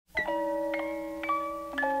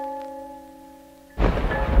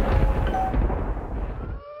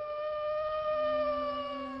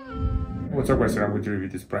What's up guys, I'm going to review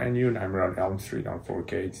this brand new Nightmare on Elm Street on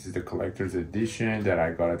 4K. This is the collector's edition that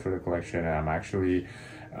I got it for the collection, and I'm actually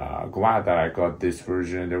glad that I got this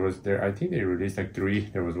version. I think they released like 3.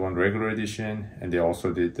 There was one regular edition, and they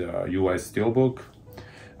also did the US Steelbook,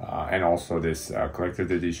 and also this collector's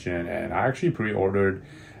edition. And I actually pre-ordered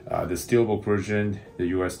the Steelbook version, the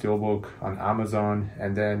US Steelbook, on Amazon,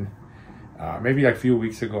 and then maybe like a few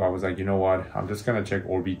weeks ago I was like, you know what, I'm just gonna check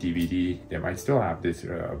Orbi DVD. They might still have this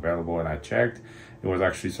available, and I checked. It was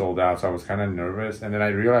actually sold out, so I was kind of nervous, and then I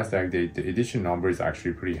realized that the edition number is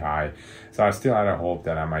actually pretty high, so I still had a hope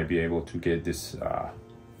that I might be able to get this.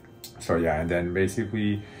 So yeah, and then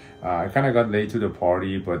basically I kind of got late to the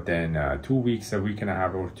party, but then a week and a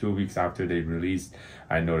half or 2 weeks after they released,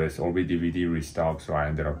 I noticed Orbi DVD restocked, so I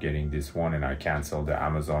ended up getting this one, and I canceled the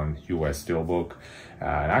Amazon US Steelbook.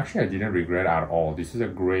 And actually I didn't regret at all. This is a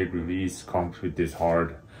great release, comes with this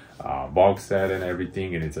hard box set and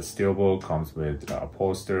everything, and it's a Steelbook, comes with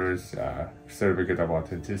posters, certificate of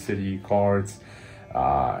authenticity, cards,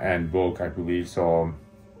 and book, I believe. So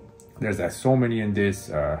there's so many in this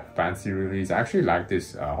fancy release. I actually like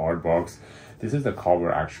this hard box. This is the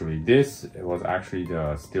cover actually. This was actually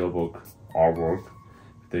the Steelbook artwork,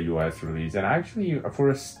 the US release. And actually for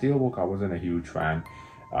a Steelbook, I wasn't a huge fan.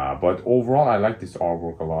 But overall, I like this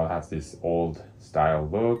artwork a lot. It has this old style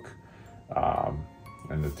look.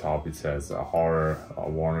 And the top it says horror,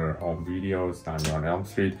 Warner Home Videos, Nightmare on Elm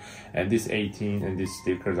Street, and this 18 and these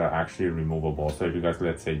stickers are actually removable. So if you guys,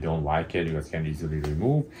 let's say, don't like it, you guys can easily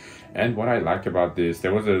remove. And what I like about this,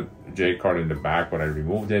 there was a J card in the back, but I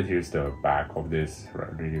removed it. Here's the back of this.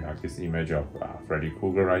 I really like this image of Freddy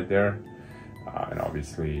Krueger right there. And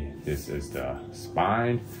obviously this is the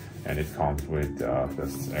spine, and it comes with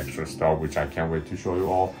this extra stuff, which I can't wait to show you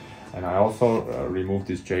all. And I also removed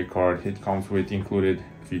this J card. It comes with included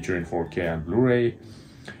feature in 4K and Blu-ray,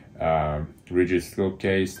 rigid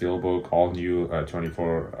slipcase, Steelbook, all new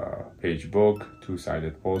 24-page book,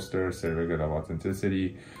 2-sided poster, certificate of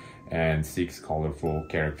authenticity, and 6 colorful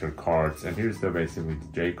character cards. And here's basically the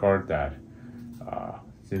J card that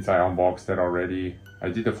since I unboxed it already, I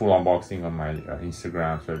did the full unboxing on my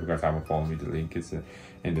Instagram. So if you guys haven't followed me, the link is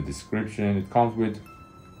in the description. It comes with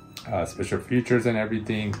special features and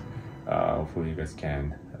everything. Hopefully you guys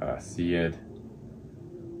can see it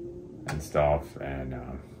and stuff. And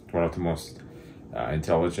one of the most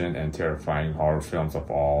intelligent and terrifying horror films of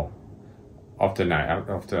the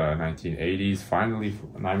 1980s. Finally,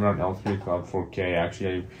 Nightmare on Elm Street got 4K.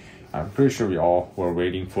 Actually, I'm pretty sure we all were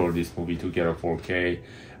waiting for this movie to get a 4K.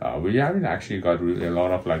 We haven't actually got really a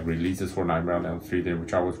lot of like releases for Nightmare on Elm Street,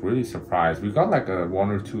 which I was really surprised. We got like a 1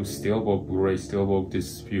 or 2 Steelbook, Blu-ray Steelbook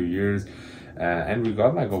this few years. And we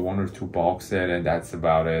got like a 1 or 2 box set, and that's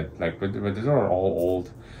about it. Like, but these are all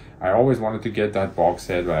old. I always wanted to get that box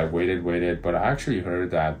set, but I waited. But I actually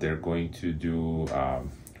heard that they're going to do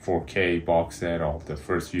 4K box set of the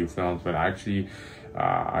first few films. But actually,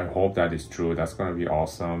 I hope that is true. That's gonna be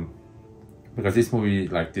awesome, because this movie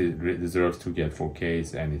like deserves to get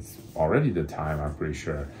 4Ks, and it's already the time, I'm pretty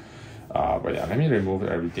sure. But yeah, let me remove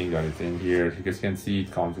everything that is in here. You guys can see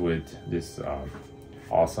it comes with this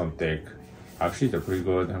awesome thick. Actually, they're pretty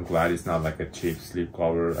good. I'm glad it's not like a cheap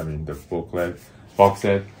slipcover. I mean, the box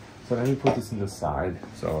set. So let me put this in the side.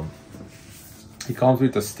 So it comes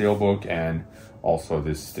with the Steelbook and also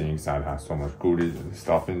this thing that has so much goodies and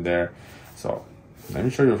stuff in there. So let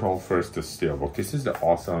me show you all first the Steelbook. This is the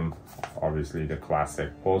awesome, obviously the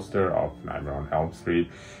classic poster of Nightmare on Elm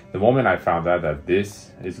Street. The moment I found out that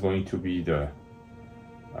this is going to be the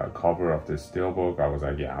cover of this Steelbook, I was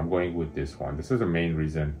like, yeah, I'm going with this one. This is the main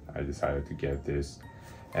reason I decided to get this.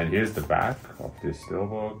 And here's the back of this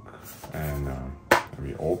Steelbook, and let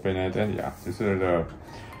me open it. And yeah, this is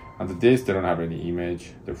on the disc they don't have any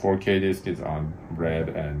image. The 4K disc is on red,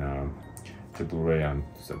 and the Blu-ray on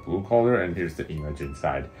the blue color, and here's the image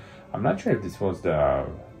inside. I'm not sure if this was the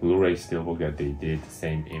Blu-ray Steelbook that they did the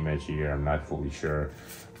same image here. I'm not fully sure,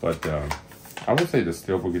 but I would say the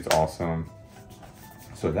Steelbook is awesome.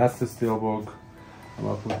 So that's the Steelbook. I'm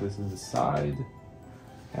gonna put this in the side,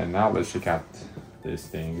 and now let's check out this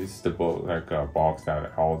thing. This is the box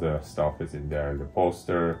that all the stuff is in there: the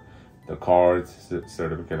poster, the cards, the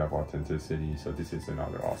certificate of authenticity. So this is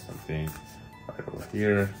another awesome thing right over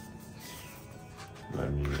here.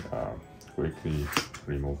 Let me quickly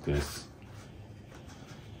remove this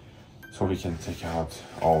so we can take out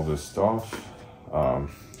all the stuff.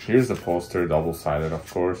 Here's the poster, double-sided, of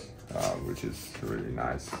course. Which is really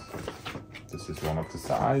nice. This is one of the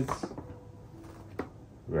sides,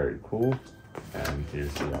 very cool. And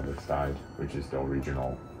here's the other side, which is the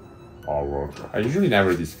original artwork. I usually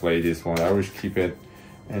never display this one. I always keep it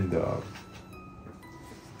in the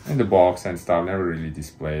in the box and stuff. Never really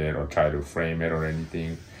displayed it or try to frame it or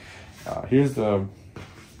anything. Here's the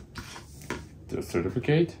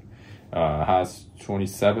certificate. Has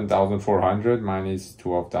 27,400. Mine is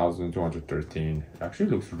 12,213. It actually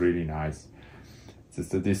looks really nice. It's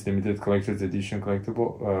this limited collector's edition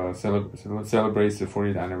collectible. Celebrates the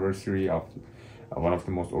 40th anniversary of one of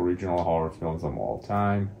the most original horror films of all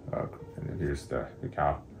time. And then here's look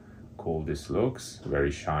how cool this looks.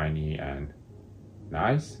 Very shiny and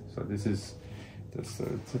nice. So this is the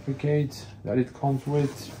certificate that it comes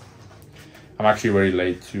with. I'm actually very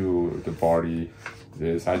late to the party.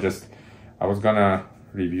 I was gonna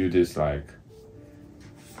review this like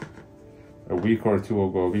a week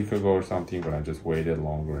ago or something, but I just waited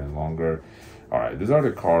longer and longer. All right, these are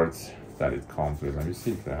the cards that it comes with. Let me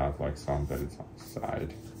see if they have like some that it's on the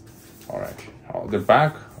side. All right, the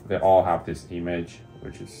back, they all have this image,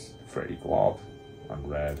 which is Freddy glove on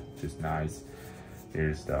red, which is nice.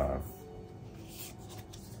 Here's the,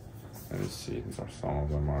 let me see, these are some of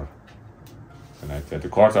them are connected. The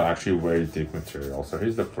cards are actually very thick material. So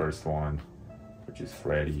here's the first one, which is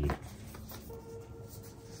Freddy.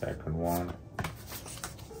 Second one.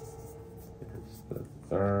 Here's the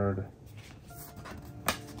third.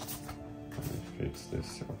 Let me fix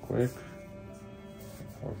this real quick.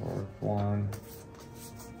 Fourth one.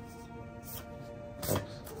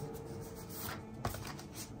 Oops.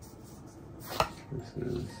 This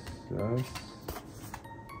is this.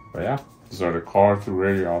 But yeah, these are the cards.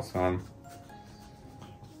 Really awesome.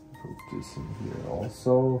 Put this in here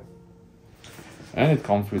also. And it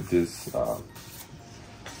comes with this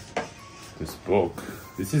this book.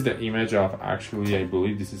 This is the image of, actually I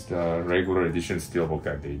believe this is the regular edition steelbook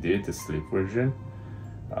that they did, the slip version.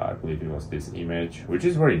 I believe it was this image, which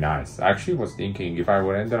is very nice. I actually was thinking if I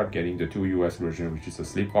would end up getting the 2 US version, which is a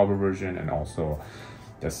slipcover version, and also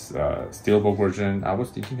this steelbook version, I was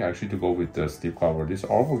thinking actually to go with the slipcover. This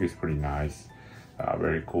artwork is pretty nice,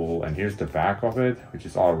 very cool. And here's the back of it, which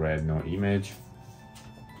is all red, no image.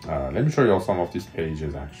 Let me show you all some of these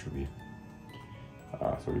pages actually,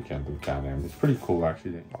 so we can look at them. It's pretty cool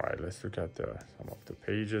actually. All right, let's look at some of the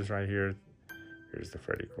pages right here. Here's the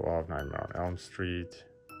Freddy glove, Nightmare on Elm Street.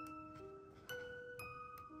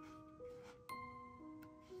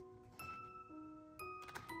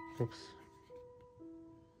 Oops.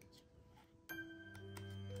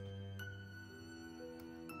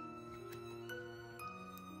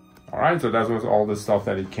 All right, so that was all the stuff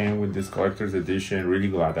that it came with this collector's edition. Really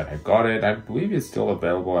glad that I got it. I believe it's still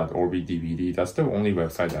available at Orbi DVD. That's the only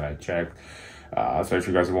website that I checked. So if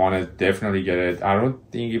you guys want it, definitely get it. I don't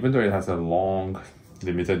think, even though it has a long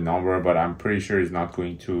limited number, but I'm pretty sure it's not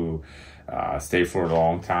going to stay for a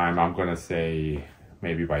long time. I'm gonna say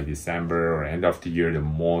maybe by December or end of the year the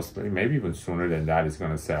most, but maybe even sooner than that it's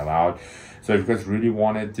gonna sell out. So if you guys really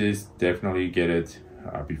wanted this, definitely get it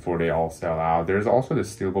before they all sell out. There's also the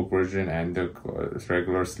steelbook version and the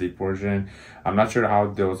regular sleep version. I'm not sure how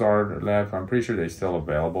those are left. I'm pretty sure they're still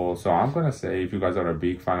available. So I'm gonna say if you guys are a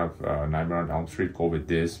big fan of Nightmare on Elm Street, go with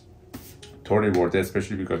this. Totally worth it,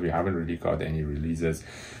 especially because we haven't really got any releases.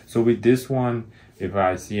 So with this one, if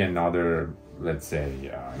I see another, let's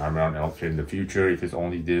say Nightmare on Elm Street in the future, if it's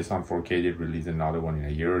only this on 4K, they release another one in a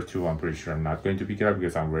year or two, I'm pretty sure I'm not going to pick it up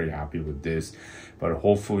because I'm very happy with this. But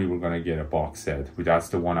hopefully we're gonna get a box set. That's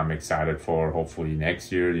the one I'm excited for. Hopefully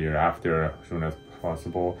next year, the year after, as soon as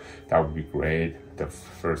possible. That would be great. The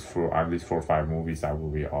first at least 4 or 5 movies, that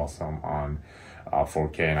would be awesome on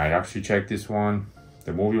 4K. And I actually checked this one.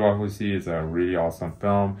 The movie obviously is a really awesome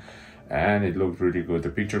film and it looked really good. The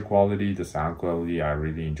picture quality, the sound quality, I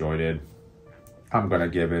really enjoyed it. I'm gonna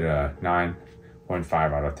give it a 9.5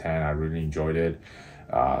 out of 10. I really enjoyed it.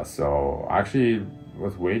 So I actually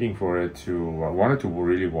was waiting for it to, I wanted to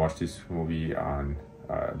really watch this movie on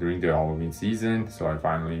during the Halloween season. So I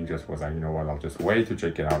finally just was like, you know what, I'll just wait to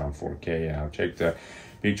check it out on 4K and I'll check the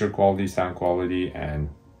picture quality, sound quality, and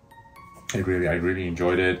I really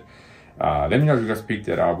enjoyed it. Let me know if you guys picked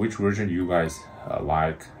it up, which version you guys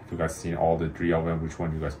like. If you guys seen all the 3 of them, which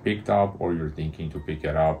one you guys picked up or you're thinking to pick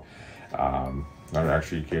it up. I'm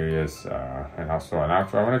actually curious, and I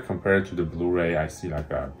want to compare it to the Blu-ray. I see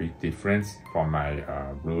like a big difference from my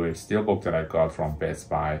Blu-ray steelbook that I got from Best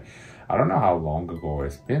Buy. I don't know how long ago.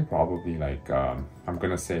 It's been probably like I'm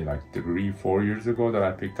gonna say like 3-4 years ago that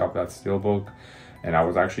I picked up that steelbook, and I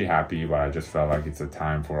was actually happy. But I just felt like it's a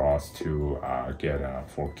time for us to get a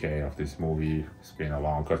 4K of this movie. It's been a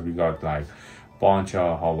long, because we got like a bunch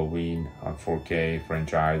of Halloween on 4K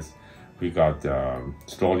franchise. We got,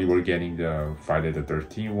 slowly we're getting the Friday the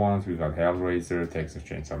 13th ones. We got Hellraiser, Texas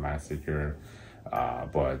Chainsaw Massacre,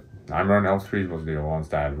 But Nightmare on Elm Street was the ones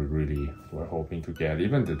that we really were hoping to get.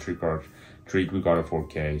 Even the Trick or Treat, we got a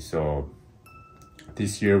 4K. So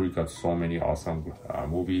this year we got so many awesome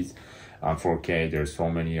movies on 4K. There's so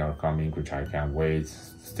many are coming, which I can't wait.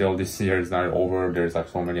 Still, this year is not over. There's like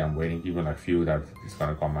so many I'm waiting, even a few that is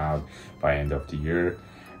gonna come out by end of the year,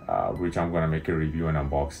 which I'm gonna make a review and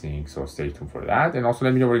unboxing. So stay tuned for that. And also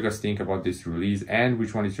let me know what you guys think about this release and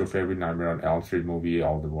which one is your favorite Nightmare on Elm Street movie.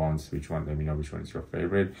 All the ones, which one? Let me know which one is your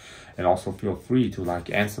favorite. And also feel free to like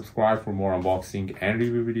and subscribe for more unboxing and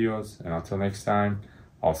review videos. And until next time,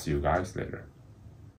 I'll see you guys later.